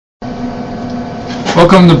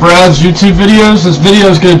Welcome to Brad's YouTube videos. This video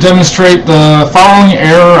is going to demonstrate the following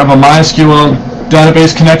error of a MySQL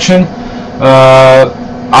database connection.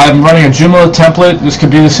 I'm running a Joomla template. This could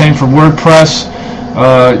be the same for WordPress.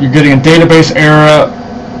 You're getting a database error,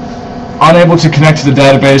 unable to connect to the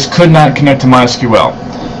database, could not connect to MySQL.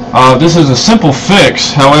 This is a simple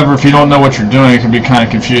fix. However, if you don't know what you're doing, it can be kind of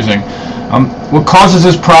confusing. What causes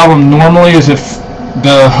this problem normally is if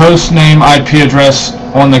the host name IP address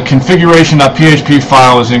on the configuration.php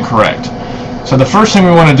file is incorrect. So the first thing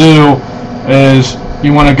we want to do is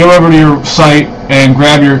you want to go over to your site and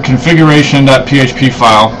grab your configuration.php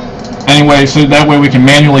file anyway, so that way we can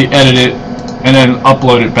manually edit it and then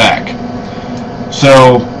upload it back.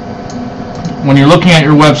 So when you're looking at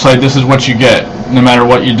your website, this is what you get no matter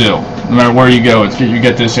what you do, no matter where you go, you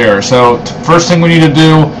get this error. So first thing we need to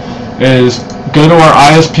do is go to our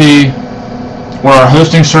ISP or our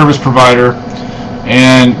hosting service provider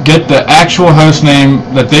and get the actual host name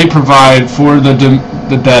that they provide for the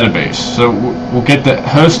database. So we'll get the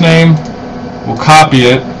host name, we'll copy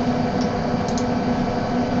it,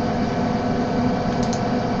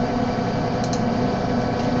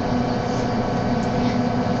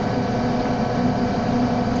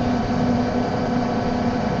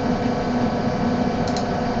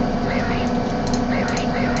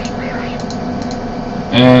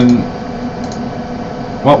 and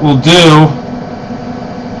what we'll do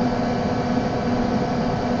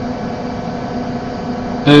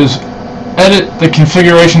is edit the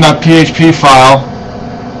configuration.php file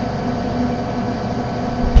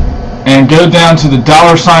and go down to the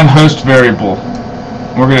 $ host variable.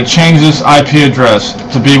 We're going to change this IP address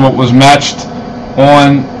to be what was matched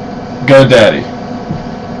on GoDaddy.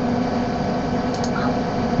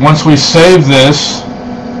 Once we save this,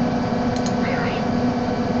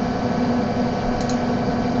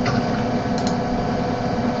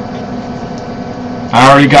 I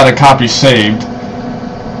already got a copy saved.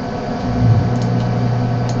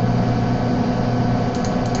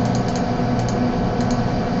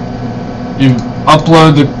 You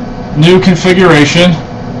upload the new configuration,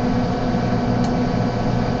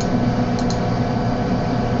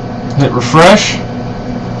 hit refresh,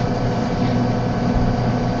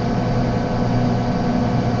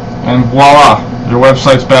 and voila, your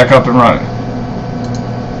website's back up and running.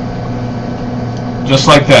 Just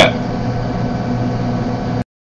like that.